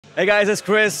Hey guys, it's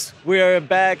Kris. We are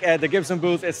back at the Gibson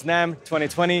booth. It's NAMM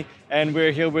 2020, and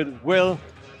we're here with Will.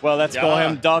 Well, let's call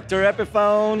him Dr.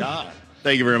 Epiphone.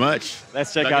 Thank you very much.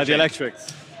 Let's check out the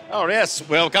electrics. Oh, yes.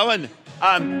 Welcome.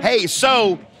 Hey,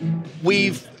 so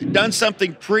we've done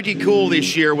something pretty cool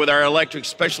this year with our electrics,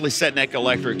 especially set neck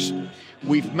electrics.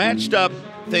 We've matched up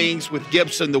things with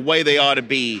Gibson the way they ought to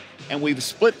be, and we've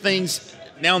split things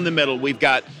down the middle. We've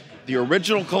got the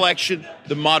original collection,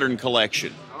 the modern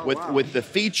collection, with the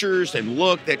features and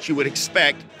look that you would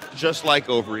expect, just like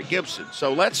over at Gibson.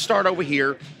 So let's start over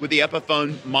here with the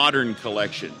Epiphone Modern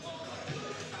Collection.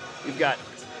 We've got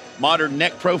modern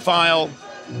neck profile,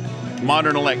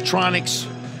 modern electronics,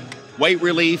 weight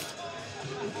relief,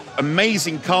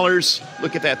 amazing colors.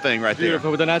 Look at that thing right there.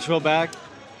 Beautiful, with a natural back.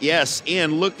 Yes,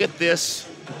 and look at this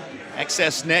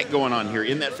excess neck going on here.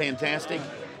 Isn't that fantastic?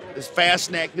 This fast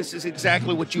neck, this is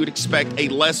exactly what you would expect a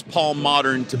Les Paul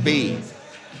Modern to be.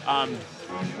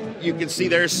 You can see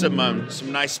there's some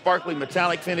nice sparkly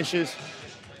metallic finishes.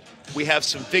 We have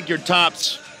some figured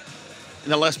tops in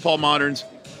the Les Paul Moderns.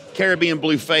 Caribbean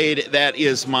Blue Fade, that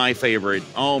is my favorite.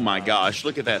 Oh my gosh,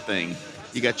 look at that thing.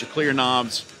 You got your clear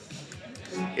knobs.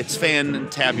 It's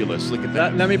fantabulous. Look at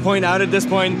that. Let me point out at this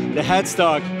point, the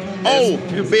headstock. Oh,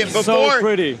 before, so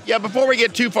pretty. Yeah, before we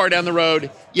get too far down the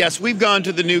road, yes, we've gone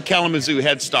to the new Kalamazoo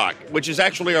headstock, which is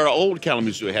actually our old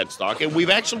Kalamazoo headstock, and we've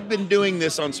actually been doing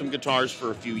this on some guitars for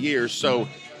a few years, so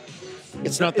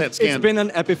it's not that scandalous. It's been an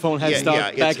Epiphone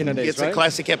headstock back in the days, It's right? a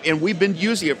classic, and we've been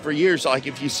using it for years. Like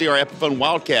if you see our Epiphone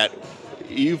Wildcat,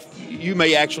 you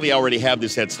may actually already have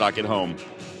this headstock at home.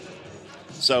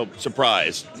 So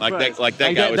surprise, like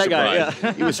that guy was surprised.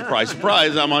 Yeah. He was surprised.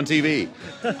 Surprise! I'm on TV.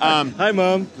 Hi,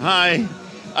 Mom. Hi.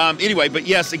 Anyway, but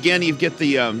yes, again, you get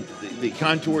the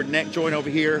contoured neck joint over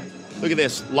here. Look at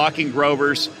this, locking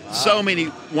Grovers. Wow. So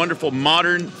many wonderful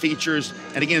modern features,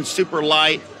 and again, super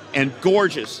light and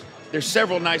gorgeous. There's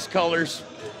several nice colors.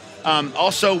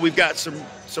 Also, we've got some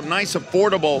nice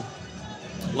affordable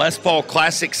Les Paul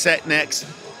classic set necks.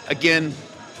 Again,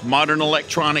 modern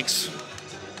electronics.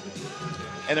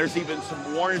 And there's even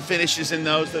some worn finishes in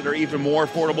those that are even more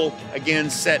affordable. Again,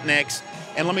 set necks.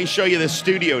 And let me show you the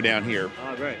studio down here.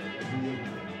 Oh, great.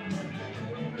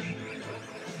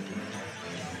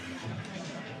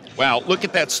 Wow, look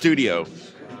at that studio.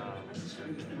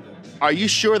 Are you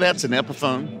sure that's an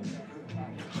Epiphone?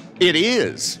 It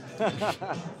is.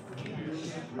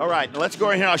 All right, now let's go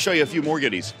right here. I'll show you a few more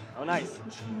goodies. Oh, nice.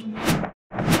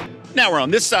 Now we're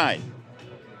on this side.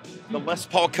 The Les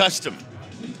Paul Custom.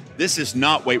 This is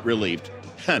not weight relieved.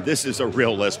 This is a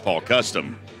real Les Paul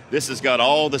Custom. This has got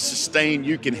all the sustain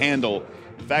you can handle.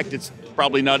 In fact, it's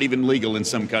probably not even legal in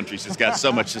some countries. It's got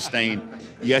so much sustain.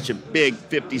 You got your big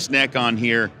 50s neck on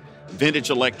here,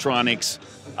 vintage electronics.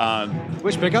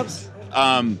 Which pickups?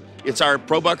 It's our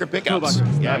Pro Bucker pickups. Pro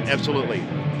Buckers. Yeah, Nice. Absolutely.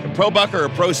 The Pro Bucker or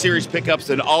Pro Series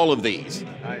pickups in all of these.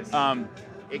 Nice.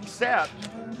 Except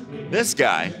this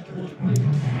guy.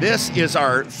 This is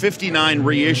our 59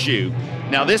 reissue.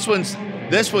 Now this one's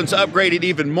upgraded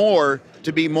even more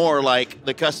to be more like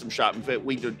the custom shop. In fact,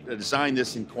 we designed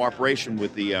this in cooperation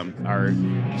with the our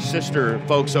sister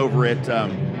folks over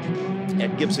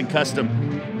at Gibson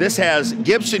Custom. This has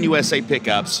Gibson USA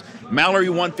pickups, Mallory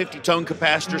 150 tone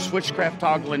capacitor, switchcraft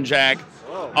toggle and jack.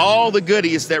 Whoa. All the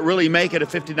goodies that really make it a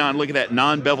 59. Look at that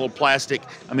non-beveled plastic.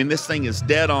 I mean, this thing is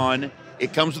dead on.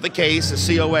 It comes with a case,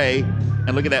 a COA.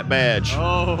 And look at that badge.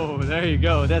 Oh, there you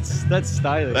go. That's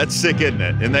stylish. That's sick, isn't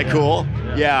it? Isn't that cool?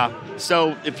 Yeah.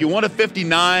 So if you want a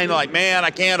 59, like, man, I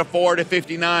can't afford a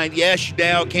 59. Yes, you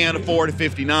now can't afford a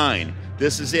 59.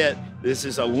 This is it. This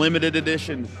is a limited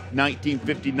edition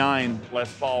 1959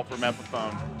 Les Paul from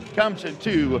Epiphone. Comes in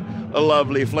two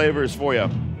lovely flavors for you.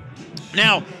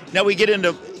 Now we get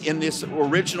in this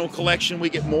original collection, we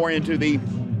get more into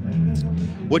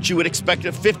what you would expect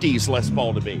a 50s Les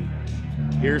Paul to be.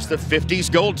 Here's the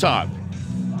 50s gold top.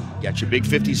 Got your big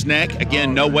 50s neck.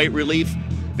 Again, no weight relief.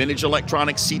 Vintage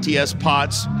electronics, CTS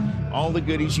pots. All the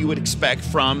goodies you would expect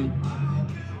from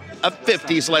a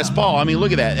 50s Les Paul. I mean,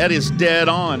 look at that. That is dead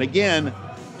on. Again,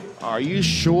 are you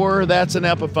sure that's an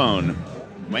Epiphone?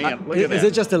 Man, look at that. Is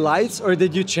it just the lights, or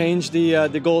did you change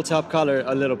the gold top color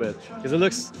a little bit? Because it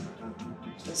looks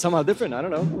somehow different. I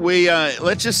don't know. We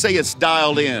let's just say it's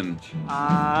dialed in.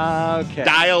 Okay.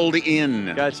 Dialed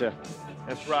in. Gotcha.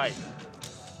 That's right.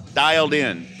 Dialed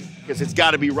in, because it's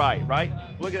got to be right?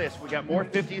 Look at this. We got more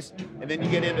 50s, and then you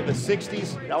get into the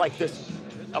 60s. I like this.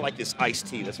 I like this iced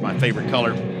tea. That's my favorite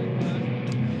color.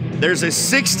 There's a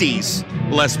 60s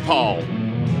Les Paul.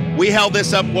 We held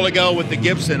this up a while ago with the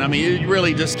Gibson. I mean, you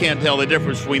really just can't tell the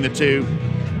difference between the two.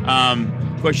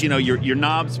 Of course, you know, your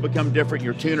knobs become different.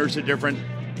 Your tuners are different.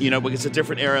 you know, because it's a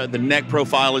different era. The neck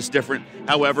profile is different.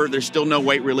 However, there's still no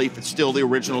weight relief. It's still the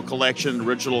original collection,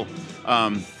 original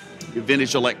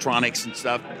vintage electronics and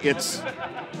stuff.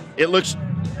 It looks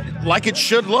like it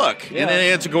should look, and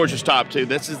it's a gorgeous top too.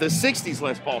 This is the 60s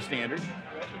Les Paul standard,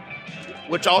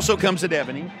 which also comes in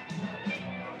ebony.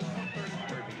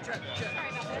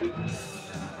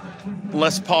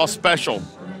 Les Paul Special.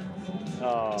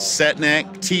 Set neck,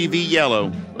 TV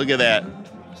yellow. Look at that.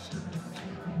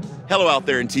 Hello out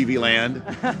there in TV land.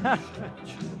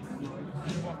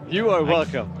 You are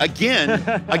welcome. Again,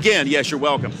 yes, you're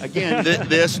welcome. Again,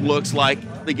 this looks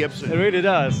like the Gibson. It really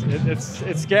does.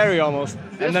 It's scary almost.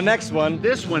 And the next one,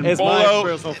 this one is my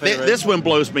personal favorite. This one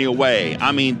blows me away.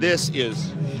 I mean, this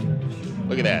is,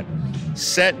 look at that.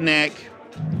 Set neck.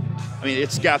 I mean,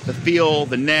 it's got the feel,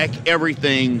 the neck,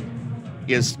 everything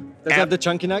is. Does it have the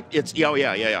chunky neck? It's,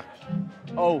 yeah.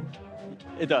 Oh,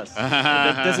 it does.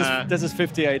 This is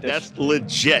 58. That's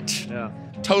legit. Yeah.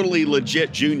 Totally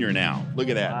legit junior now. Look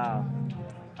at that.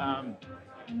 Wow.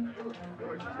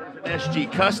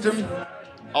 SG Custom,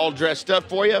 all dressed up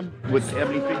for you with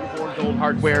ebony figure gold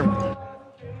hardware.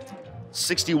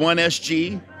 61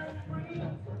 SG,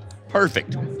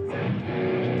 perfect.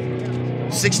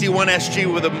 61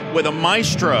 SG with a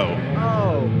Maestro.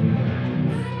 Oh.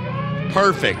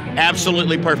 Perfect,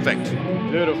 absolutely perfect.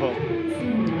 Beautiful.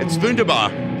 It's wunderbar.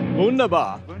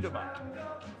 Wunderbar.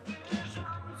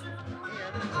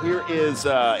 Here is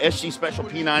SG Special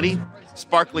P90,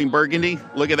 sparkling burgundy.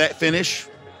 Look at that finish.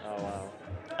 Oh, wow.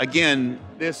 Again,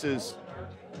 this is,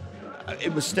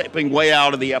 it was stepping way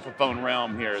out of the Epiphone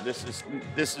realm here. This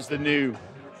is the new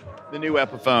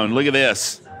Epiphone. Look at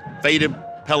this. Faded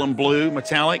Pelham Blue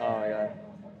metallic. Oh, yeah.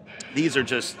 These are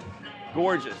just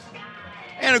gorgeous.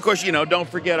 And of course, you know, don't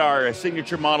forget our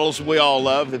signature models we all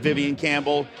love, the Vivian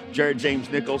Campbell, Jared James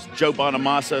Nichols, Joe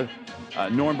Bonamassa,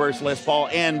 Nornberg's Les Paul,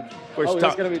 and of course,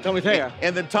 that's going to be Tommy Thayer.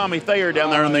 And then Tommy Thayer down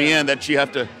there on the end that you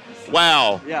have to,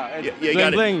 wow. Yeah, you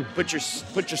got to put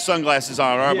your sunglasses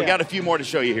on. All right, we got a few more to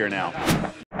show you here now.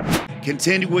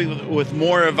 Continuing with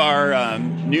more of our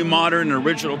new modern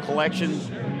original collection.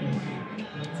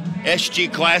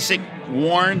 SG Classic,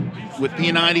 worn with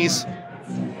P90s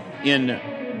in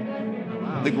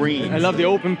the green. I love the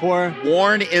open pore.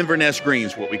 Worn Inverness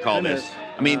greens, what we call this.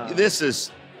 I mean, this is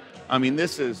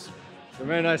It's a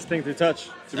very nice thing to touch,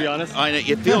 to be honest. I know,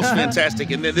 it feels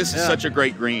fantastic, and this is such a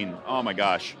great green. Oh my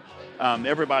gosh.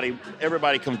 Everybody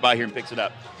comes by here and picks it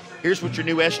up. Here's what your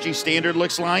new SG Standard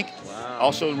looks like. Wow.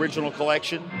 Also original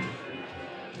collection.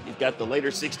 You've got the later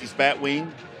 60s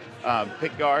Batwing,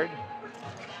 pick guard.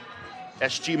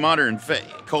 SG Modern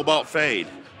Cobalt Fade.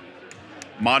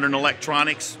 Modern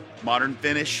electronics, modern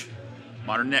finish,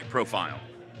 modern neck profile.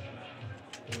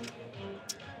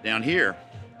 Down here,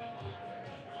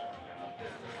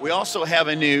 we also have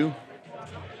a new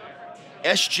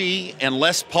SG and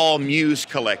Les Paul Muse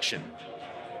collection.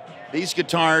 These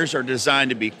guitars are designed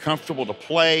to be comfortable to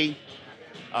play.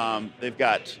 They've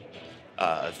got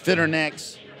thinner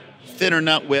necks, thinner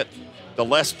nut width. The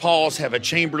Les Pauls have a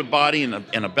chambered body and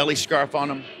a belly scarf on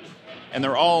them. And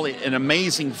they're all in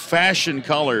amazing fashion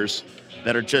colors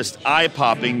that are just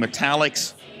eye-popping,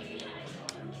 metallics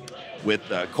with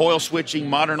coil switching,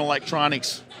 modern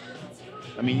electronics.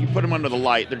 I mean, you put them under the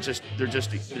light, they're just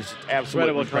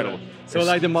absolutely incredible. So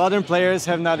like the modern players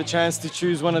have now the chance to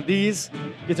choose one of these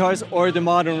guitars or the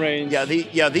modern range. Yeah,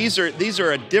 these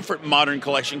are a different modern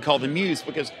collection called the Muse,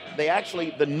 because they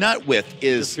actually, the nut width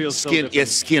is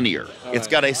skinnier. All it's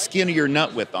got a skinnier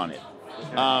nut width on it.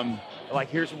 Okay. Like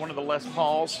here's one of the Les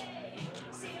Pauls.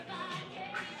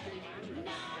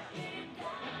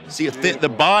 See, the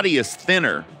body is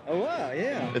thinner. Oh wow,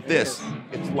 yeah. At this,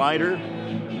 it's lighter.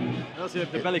 Also you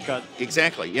have the belly cut.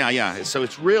 Exactly, yeah. So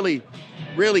it's really,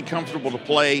 really comfortable to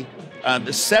play.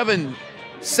 The seven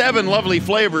lovely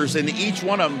flavors in each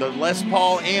one of them, the Les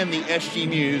Paul and the SG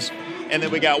Muse. And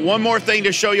then we got one more thing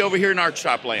to show you over here in Arch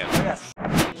Top land. Yes.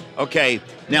 Okay,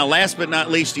 now last but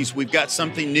not least, we've got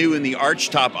something new in the Arch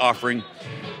Top offering.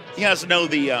 You guys know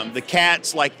the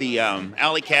cats, like the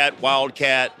Alley Cat, Wild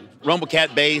Cat, Rumble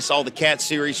Cat bass, all the cat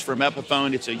series from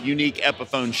Epiphone. It's a unique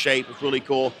Epiphone shape. It's really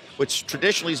cool, which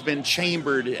traditionally has been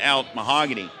chambered out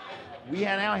mahogany. We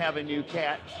now have a new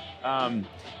cat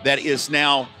that is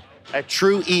now a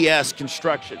true ES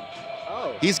construction.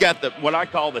 Oh. He's got what I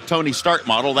call the Tony Stark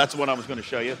model. That's what I was going to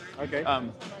show you. Okay.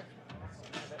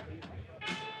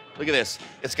 Look at this.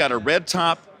 It's got a red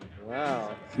top.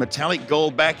 Wow. Metallic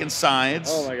gold back and sides.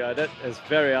 Oh my God, that is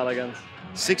very elegant.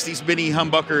 60s mini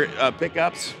humbucker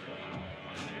pickups.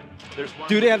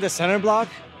 Do they have the center block?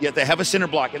 Yeah, they have a center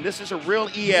block, and this is a real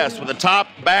ES with a top,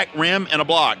 back, rim, and a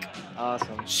block.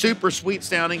 Awesome. Super sweet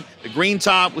sounding. The green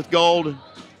top with gold,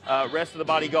 rest of the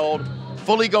body gold.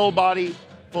 Fully gold body,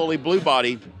 fully blue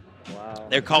body. Wow.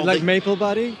 They're called like maple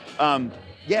body?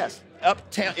 Yes.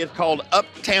 Uptown. It's called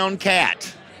Uptown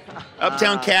Cat.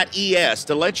 Uptown Cat ES.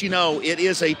 To let you know, it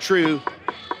is a true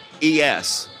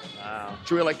ES. Wow.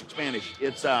 True electric Spanish.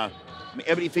 It's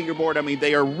ebony fingerboard. I mean,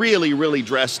 they are really, really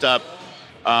dressed up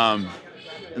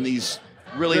in these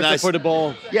really nice. For the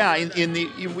ball. Yeah, in the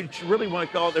we really want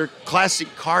to call it their classic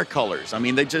car colors. I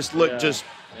mean, they just look just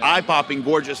eye-popping,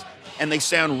 gorgeous, and they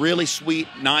sound really sweet,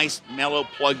 nice, mellow,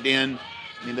 plugged in.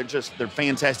 I mean, they're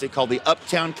fantastic. Called the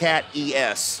Uptown Cat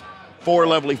ES. 4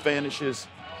 lovely finishes,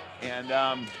 and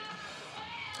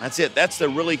that's it. That's the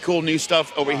really cool new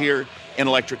stuff over here in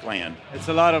Electric Land. It's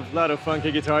a lot of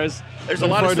funky guitars. There's a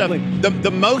lot of stuff.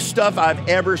 The most stuff I've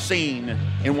ever seen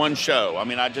in one show. I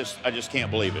mean, I just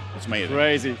can't believe it. It's amazing.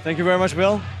 Crazy. Thank you very much,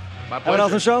 Will. My pleasure. Have an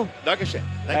awesome show. Dankeschön.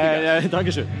 Thank you,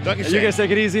 guys. Dankeschön. You guys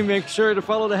take it easy. Make sure to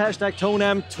follow the hashtag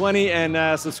TONAMM20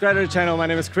 and subscribe to the channel. My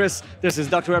name is Chris. This is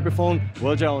Dr. Epiphone,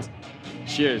 Will Jones.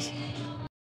 Cheers.